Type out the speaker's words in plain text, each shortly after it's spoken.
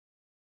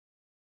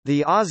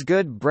The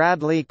Osgood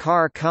Bradley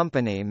Car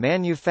Company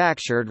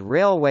manufactured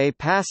railway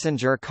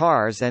passenger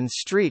cars and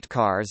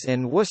streetcars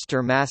in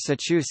Worcester,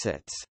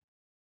 Massachusetts.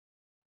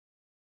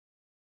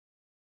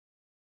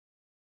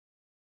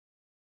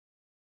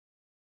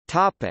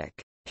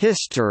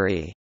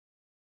 History.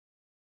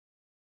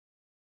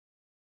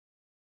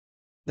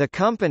 The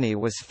company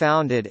was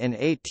founded in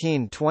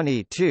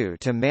 1822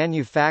 to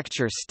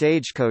manufacture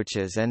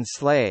stagecoaches and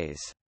sleighs.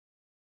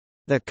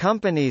 The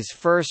company's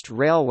first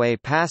railway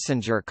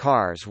passenger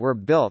cars were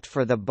built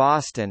for the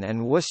Boston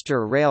and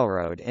Worcester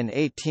Railroad in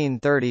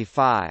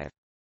 1835.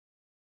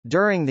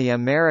 During the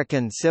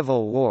American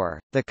Civil War,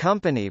 the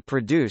company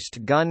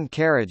produced gun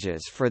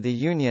carriages for the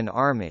Union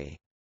Army.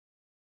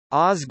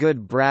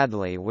 Osgood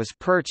Bradley was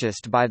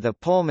purchased by the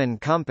Pullman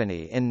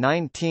Company in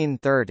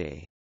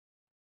 1930.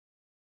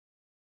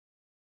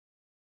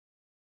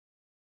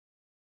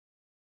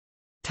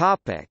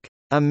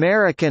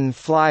 American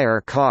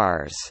Flyer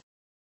cars.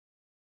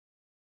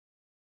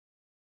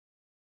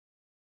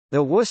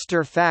 The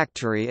Worcester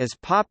factory is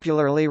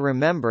popularly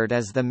remembered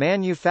as the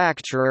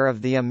manufacturer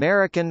of the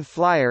American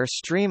Flyer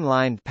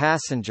streamlined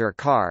passenger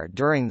car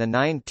during the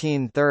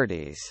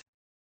 1930s.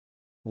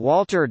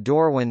 Walter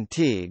Dorwin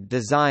Teague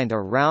designed a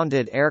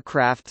rounded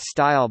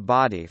aircraft-style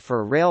body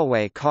for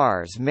railway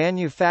cars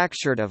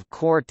manufactured of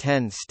Core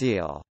 10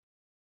 steel.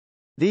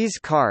 These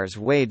cars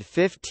weighed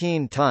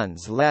 15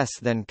 tons less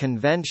than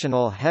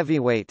conventional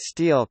heavyweight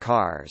steel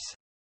cars.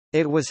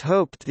 It was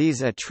hoped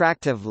these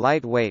attractive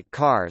lightweight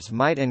cars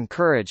might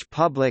encourage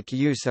public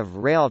use of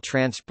rail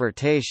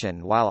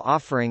transportation while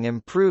offering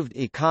improved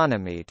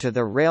economy to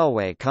the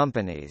railway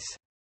companies.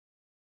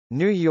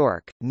 New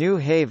York, New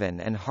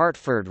Haven and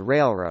Hartford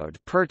Railroad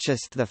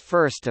purchased the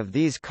first of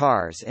these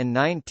cars in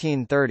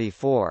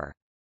 1934.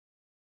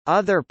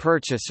 Other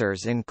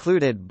purchasers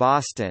included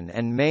Boston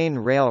and Maine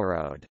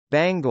Railroad,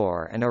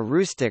 Bangor and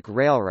Aroostook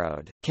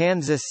Railroad,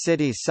 Kansas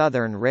City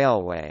Southern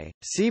Railway,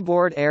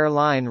 Seaboard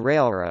Airline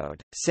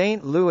Railroad,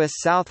 St. Louis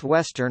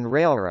Southwestern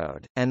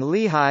Railroad, and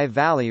Lehigh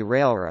Valley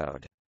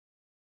Railroad.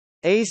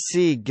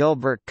 A.C.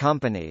 Gilbert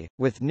Company,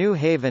 with New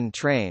Haven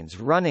trains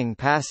running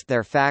past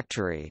their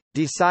factory,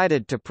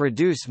 decided to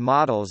produce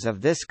models of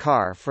this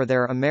car for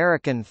their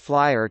American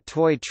Flyer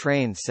toy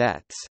train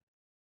sets.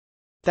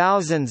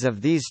 Thousands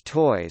of these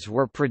toys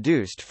were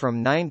produced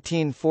from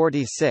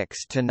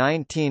 1946 to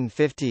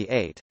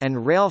 1958, and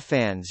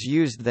railfans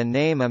used the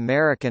name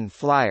American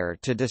Flyer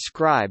to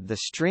describe the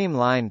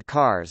streamlined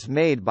cars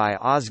made by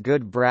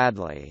Osgood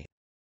Bradley.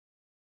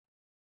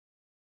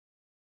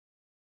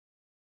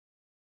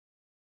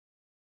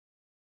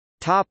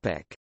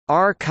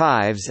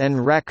 Archives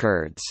and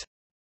records.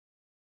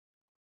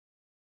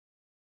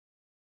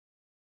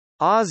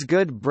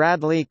 Osgood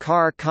Bradley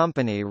Car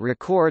Company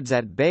records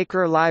at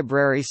Baker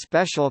Library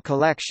Special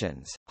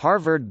Collections,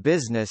 Harvard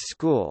Business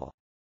School.